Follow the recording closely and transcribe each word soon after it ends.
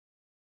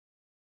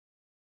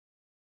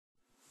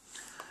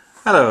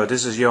Hello,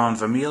 this is Johan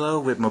van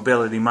Mierlo with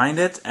Mobility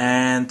Minded,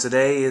 and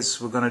today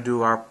we're going to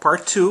do our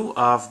part 2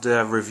 of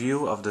the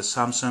review of the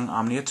Samsung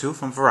Omnia II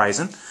from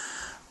Verizon.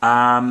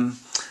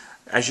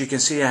 As you can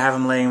see, I have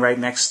them laying right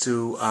next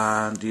to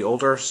the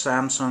older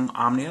Samsung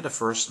Omnia, the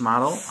first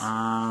model,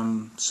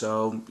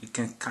 so you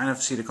can kind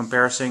of see the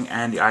comparison,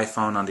 and the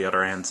iPhone on the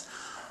other end.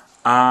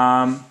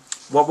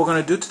 What we're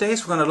going to do today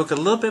is we're going to look a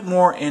little bit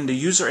more in the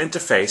user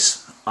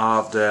interface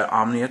of the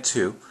Omnia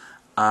II.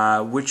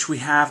 Which we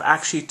have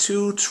actually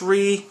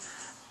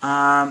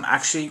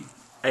actually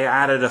I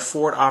added a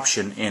fourth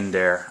option in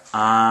there.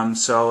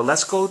 So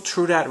let's go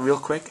through that real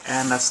quick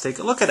and let's take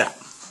a look at that.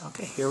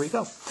 Okay, here we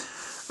go.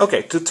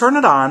 Okay, to turn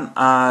it on,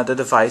 the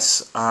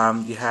device,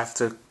 you have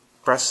to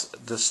press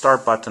the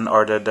start button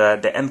or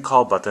the end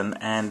call button,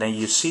 and then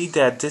you see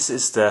that this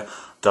is the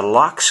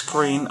lock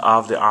screen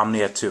of the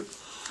Omnia II.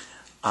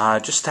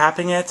 Just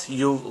tapping it,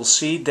 you will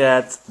see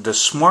that the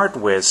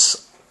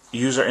SmartWiz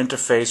user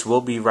interface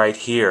will be right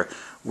here,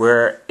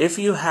 where if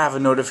you have a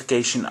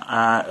notification,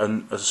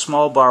 a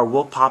small bar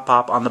will pop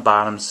up on the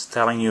bottom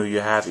telling you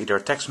have either a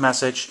text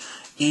message,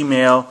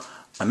 email,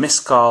 a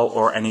missed call,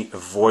 or any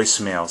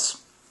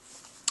voicemails.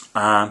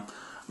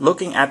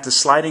 Looking at the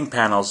sliding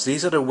panels,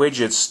 these are the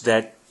widgets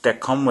that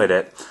come with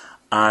it,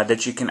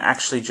 that you can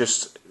actually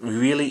just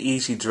really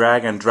easy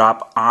drag and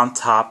drop on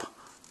top.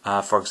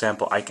 For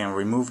example, I can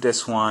remove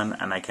this one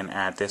and I can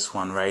add this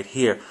one right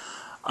here.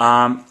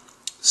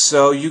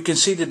 So you can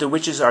see that the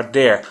widgets are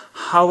there.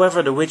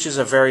 However, the widgets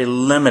are very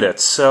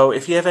limited. So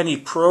if you have any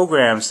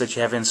programs that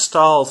you have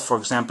installed, for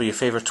example your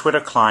favorite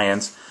Twitter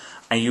client,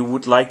 and you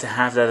would like to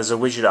have that as a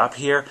widget up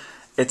here,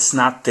 it's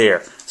not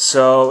there.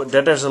 So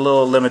there's a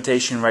little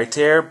limitation right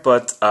there,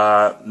 but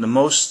the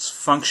most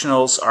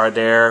functionals are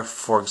there.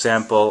 For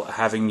example,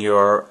 having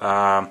your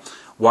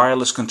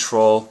wireless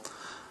control.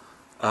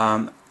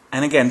 And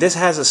again, this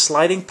has a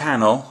sliding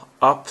panel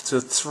up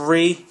to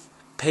 3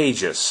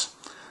 pages.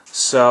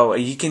 So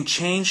you can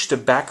change the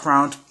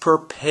background per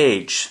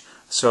page,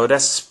 so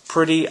that's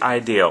pretty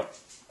ideal.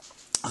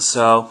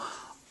 So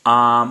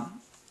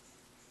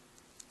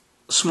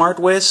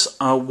SmartWiz,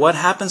 what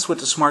happens with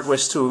the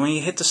SmartWiz 2? When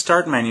you hit the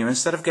start menu,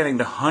 instead of getting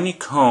the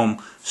honeycomb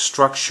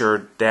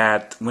structure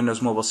that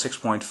Windows Mobile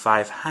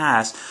 6.5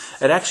 has,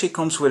 it actually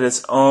comes with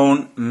its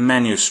own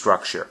menu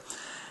structure.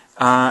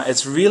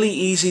 It's really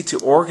easy to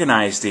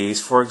organize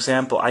these. For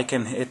example, I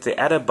can hit the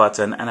edit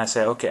button and I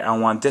say, okay, I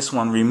want this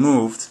one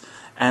removed.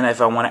 And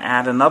if I want to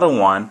add another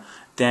one,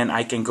 then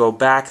I can go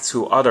back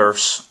to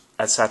others,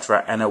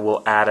 etc., and it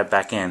will add it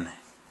back in.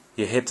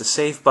 You hit the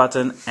save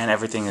button and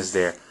everything is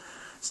there.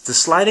 The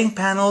sliding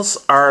panels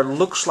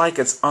looks like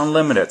it's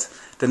unlimited.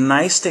 The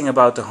nice thing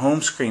about the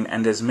home screen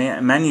and this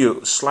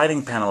menu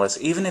sliding panel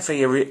is even if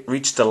you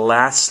reach the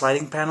last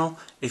sliding panel,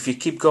 if you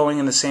keep going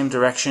in the same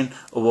direction,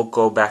 it will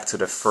go back to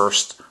the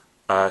first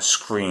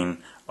screen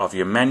of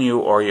your menu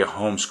or your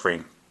home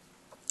screen.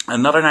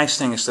 Another nice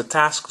thing is the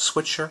task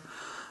switcher.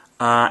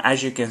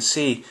 As you can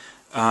see,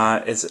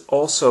 it's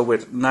also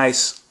with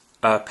nice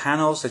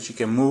panels that you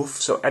can move.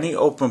 So any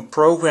open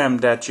program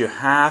that you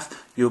have,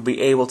 you'll be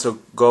able to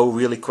go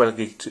really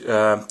quickly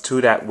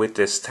to that with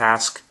this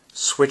task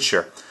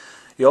switcher.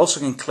 You also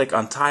can click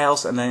on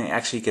tiles and then you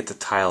actually get the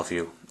tile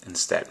view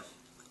instead.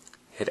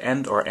 Hit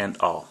end or end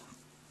all.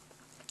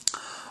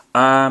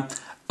 A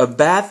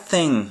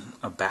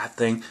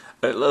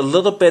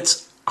little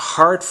bit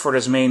hard for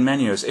this main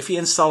menu is if you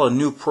install a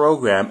new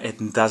program,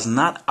 it does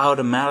not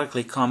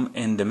automatically come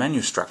in the menu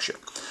structure.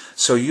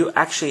 So you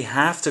actually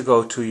have to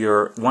go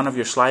to one of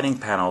your sliding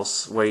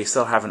panels where you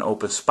still have an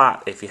open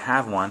spot if you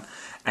have one,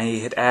 and you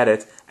hit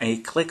edit and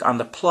you click on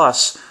the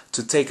plus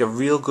to take a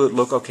real good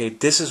look. Okay,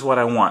 this is what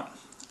I want.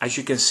 As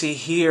you can see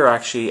here,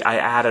 actually I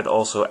added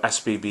also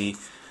SBB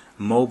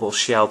Mobile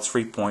Shell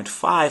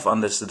 3.5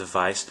 on this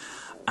device,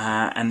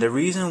 and the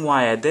reason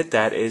why I did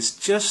that is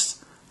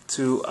just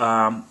to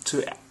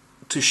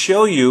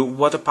show you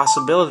what the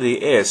possibility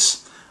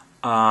is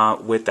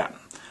with that.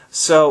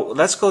 So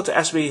let's go to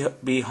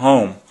SBB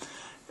Home,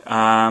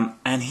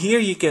 and here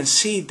you can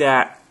see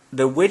that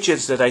the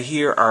widgets that are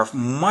here are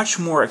much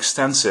more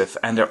extensive,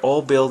 and they're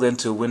all built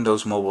into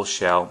Windows Mobile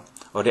Shell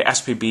or the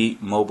SBB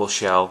Mobile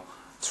Shell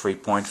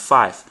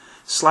 3.5.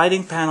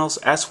 Sliding panels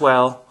as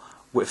well,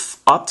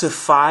 with up to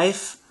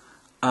 5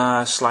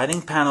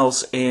 sliding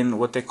panels in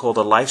what they call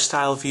the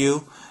lifestyle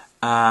view.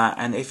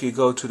 And if you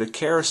go to the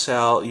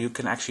carousel, you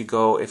can actually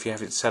go, if you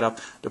have it set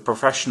up, the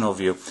professional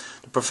view.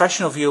 The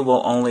professional view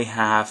will only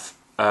have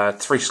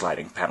 3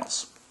 sliding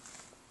panels.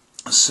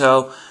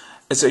 So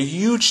it's a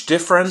huge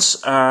difference.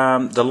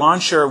 The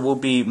launcher will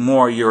be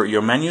more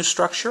your menu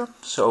structure.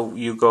 So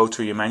you go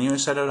to your menu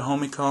instead of the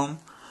honeycomb.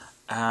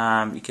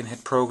 You can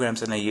hit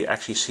programs and then you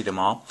actually see them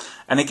all.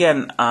 And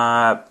again,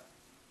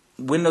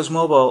 Windows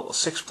Mobile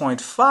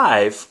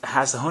 6.5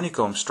 has the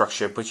honeycomb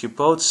structure, but you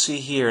both see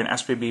here in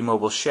SBB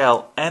Mobile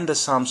Shell and the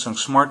Samsung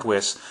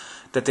SmartWiz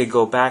that they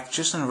go back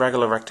just in a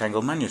regular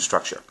rectangle menu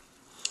structure.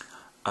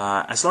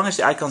 As long as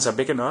the icons are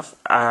big enough,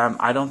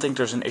 I don't think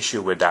there's an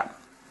issue with that.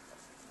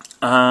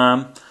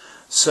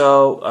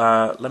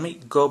 So let me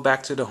go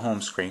back to the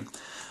home screen.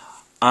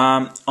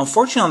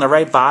 Unfortunately, on the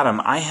right bottom,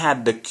 I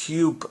had the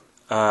Cube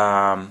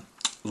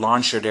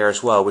launcher there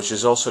as well, which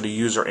is also the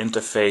user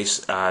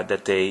interface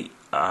that they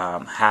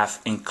have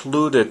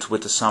included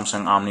with the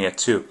Samsung Omnia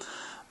II.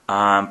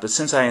 But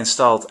since I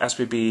installed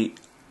SPB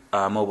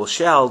Mobile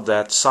Shell,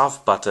 that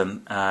soft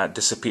button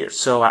disappeared.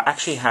 So I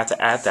actually had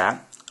to add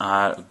that.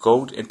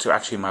 Go into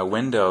actually my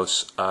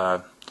Windows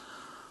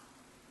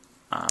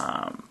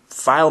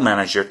file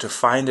manager to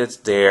find it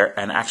there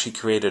and actually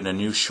created a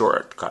new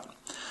shortcut.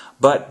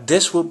 But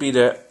this will be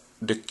the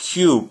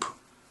Cube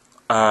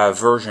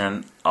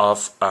version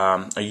of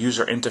a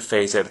user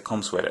interface that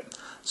comes with it.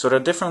 So there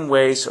are different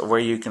ways where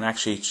you can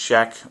actually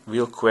check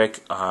real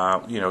quick.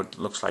 You know, it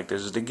looks like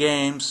this is the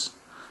games.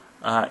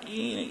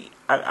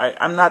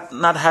 I'm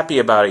not happy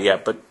about it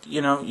yet, but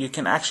you know, you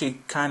can actually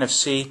kind of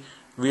see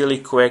really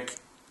quick,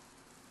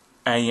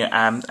 and you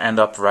end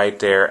up right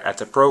there at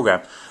the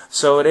program.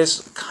 So it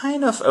is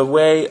kind of a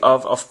way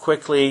of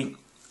quickly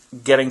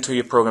getting to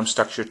your program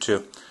structure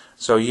too.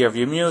 So you have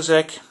your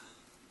music.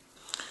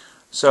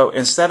 So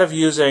instead of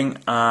using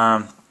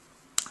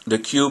the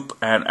Cube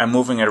and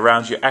moving it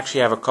around, you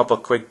actually have a couple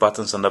of quick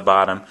buttons on the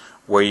bottom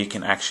where you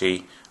can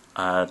actually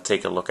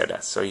take a look at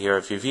that. So here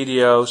have your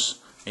videos,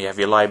 you have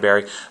your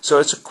library. So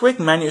it's a quick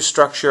menu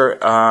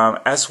structure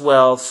as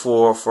well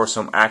for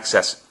some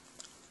access.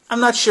 I'm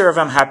not sure if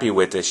I'm happy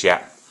with this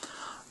yet.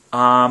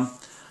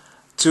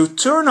 To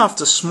turn off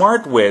the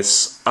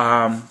SmartWiz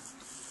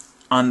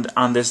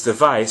on this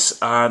device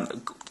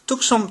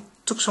took some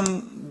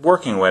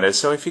working with it.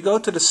 So if you go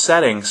to the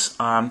settings,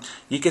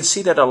 you can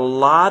see that a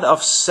lot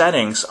of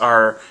settings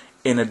are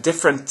in a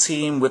different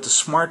theme with the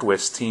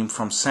SmartWiz theme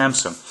from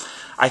Samsung.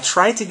 I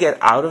tried to get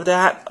out of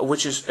that,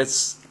 which is,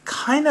 it's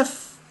kind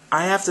of,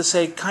 I have to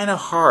say, kind of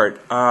hard.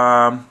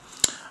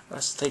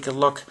 Let's take a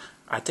look.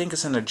 I think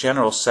it's in the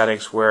general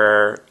settings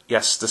where,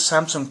 yes, the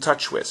Samsung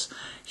TouchWiz.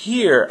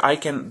 Here I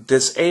can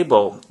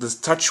disable the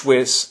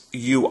TouchWiz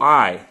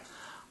UI.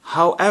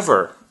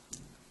 However,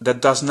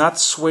 that does not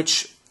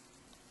switch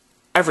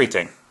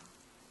everything.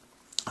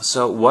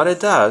 So what it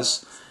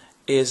does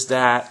is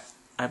that,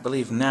 I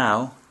believe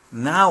now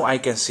I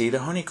can see the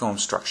honeycomb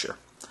structure.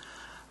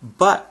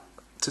 But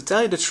to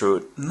tell you the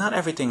truth, not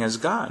everything is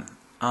gone.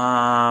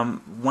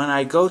 When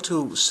I go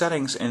to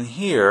settings in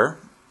here,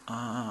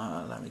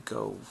 let me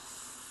go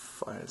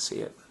find and see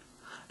it.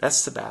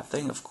 That's the bad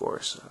thing, of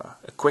course.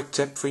 A quick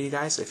tip for you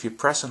guys: if you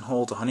press and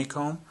hold the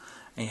honeycomb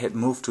and you hit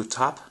move to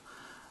top,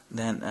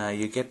 then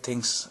you get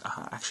things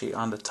actually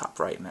on the top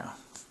right now.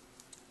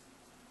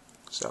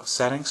 So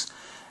settings,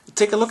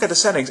 take a look at the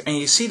settings and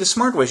you see the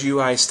SmartWiz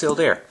UI is still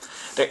there.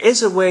 There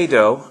is a way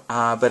though,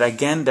 but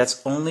again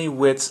that's only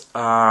with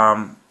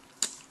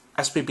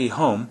SPB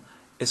Home,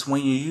 is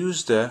when you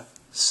use the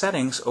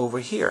settings over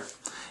here.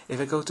 If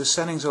I go to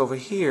settings over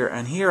here,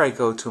 and here I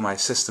go to my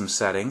system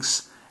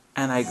settings,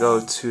 and I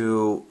go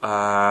to,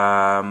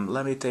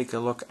 let me take a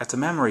look at the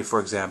memory for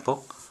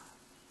example,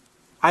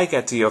 I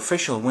get the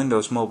official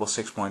Windows Mobile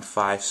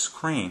 6.5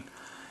 screen.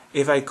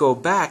 If I go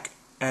back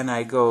and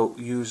I go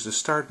use the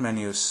start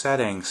menu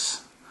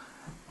settings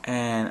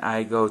and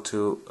I go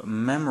to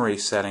memory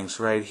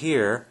settings right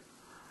here,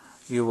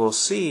 you will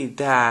see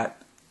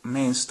that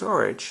main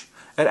storage,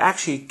 it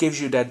actually gives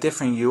you that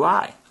different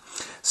UI.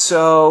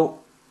 So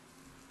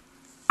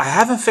I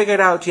haven't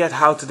figured out yet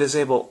how to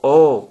disable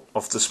all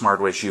of the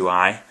SmartWiz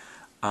UI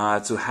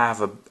to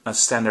have a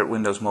standard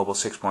Windows Mobile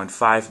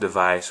 6.5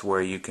 device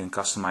where you can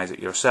customize it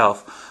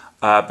yourself.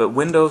 But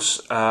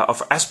Windows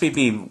of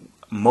SPB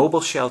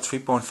Mobile Shell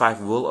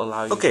 3.5 will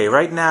allow you. Okay,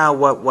 right now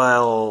what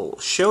I'll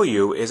show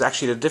you is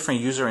actually the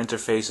different user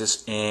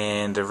interfaces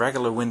in the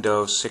regular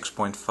Windows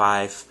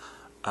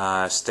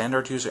 6.5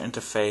 standard user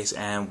interface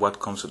and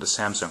what comes with the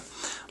Samsung.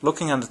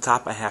 Looking on the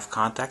top, I have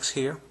contacts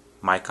here,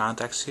 my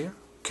contacts here,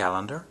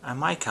 calendar, and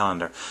my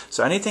calendar.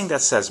 So anything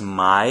that says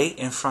my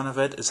in front of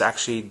it is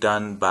actually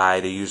done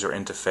by the user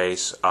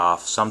interface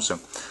of Samsung.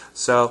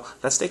 So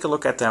let's take a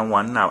look at that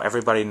one. Now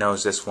everybody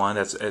knows this one.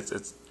 It's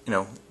you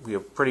know, we are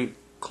pretty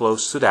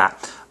close to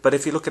that. But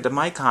if you look at the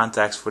my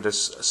contacts for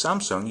this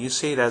Samsung, you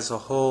see there's a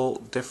whole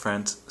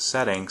different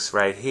settings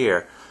right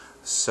here.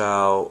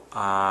 So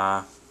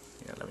yeah,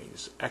 let me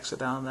just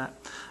exit out of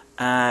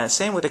that.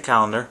 Same with the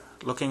calendar.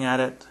 Looking at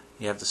it,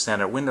 you have the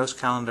standard Windows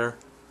calendar,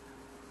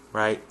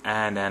 right?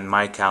 And then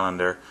my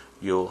calendar,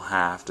 you'll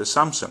have the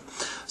Samsung.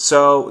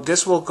 So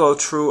this will go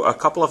through a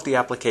couple of the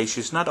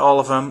applications, not all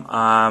of them.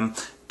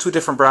 Two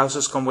different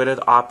browsers come with it,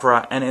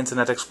 Opera and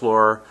Internet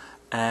Explorer,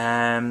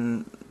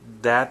 and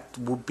that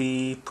would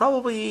be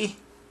probably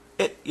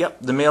it.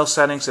 Yep, the mail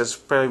settings is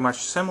pretty much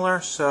similar,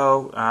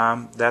 so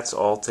that's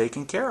all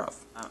taken care of.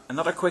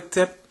 Another quick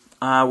tip,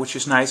 which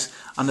is nice,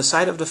 on the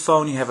side of the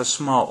phone you have a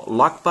small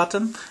lock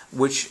button,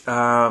 which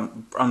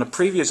on the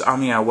previous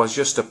Omnia was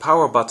just a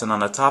power button on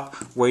the top,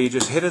 where you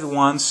just hit it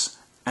once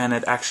and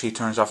it actually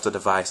turns off the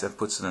device and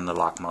puts it in the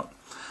lock mode.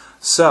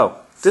 So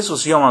this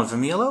was Johan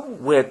Vermeulen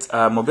with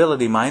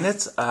Mobility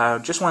Minded.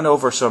 Just went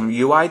over some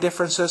UI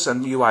differences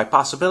and UI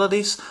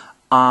possibilities.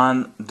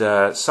 on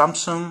the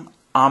Samsung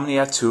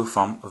Omnia II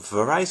from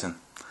Verizon.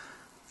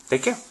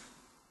 Take care.